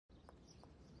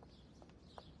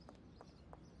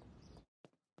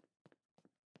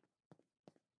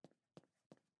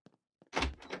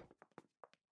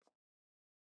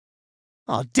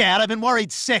Oh, Dad, I've been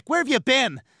worried sick. Where have you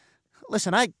been?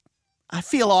 Listen, I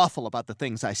feel awful about the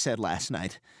things I said last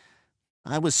night.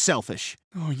 I was selfish.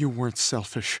 Oh, you weren't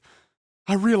selfish.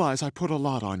 I realize I put a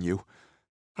lot on you.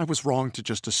 I was wrong to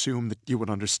just assume that you would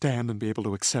understand and be able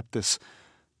to accept this.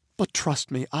 But trust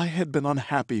me, I had been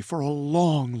unhappy for a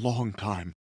long, long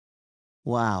time.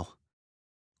 Wow.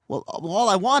 Well, all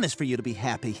I want is for you to be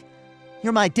happy.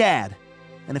 You're my dad.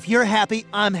 And if you're happy,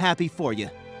 I'm happy for you.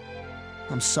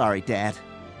 I'm sorry, Dad.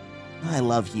 I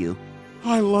love you.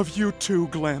 I love you too,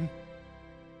 Glenn.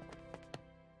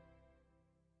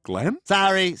 Glenn?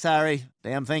 Sorry.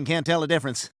 Damn thing can't tell the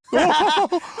difference.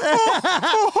 Oh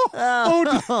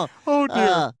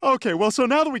dear. Okay, well, so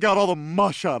now that we got all the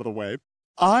mush out of the way,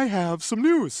 I have some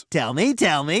news. Tell me.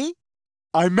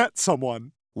 I met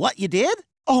someone. What, you did?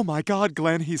 Oh my God,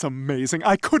 Glenn, he's amazing.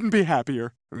 I couldn't be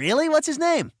happier. Really? What's his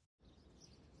name?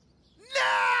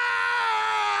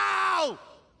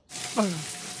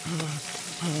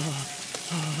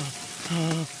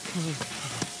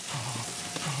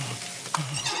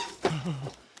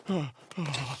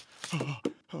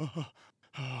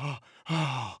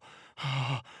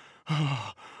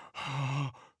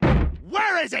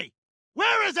 Where is he?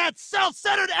 Where is that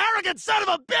self-centered, arrogant son of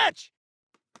a bitch?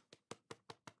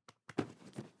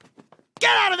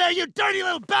 Get out of there, you dirty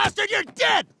little bastard! You're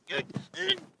dead!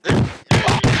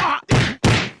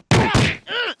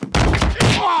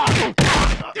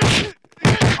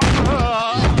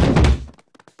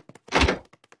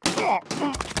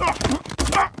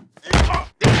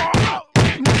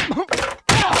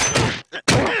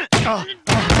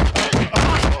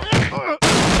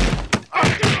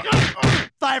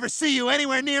 If I ever see you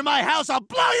anywhere near my house, I'll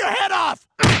blow your head off!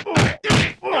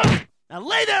 Now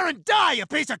lay there and die, you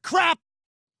piece of crap!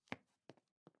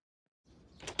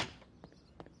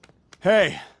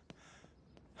 Hey.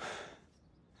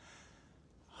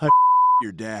 I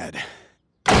your dad.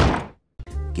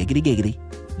 Giggity giggity,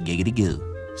 giggity goo.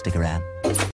 Stick around.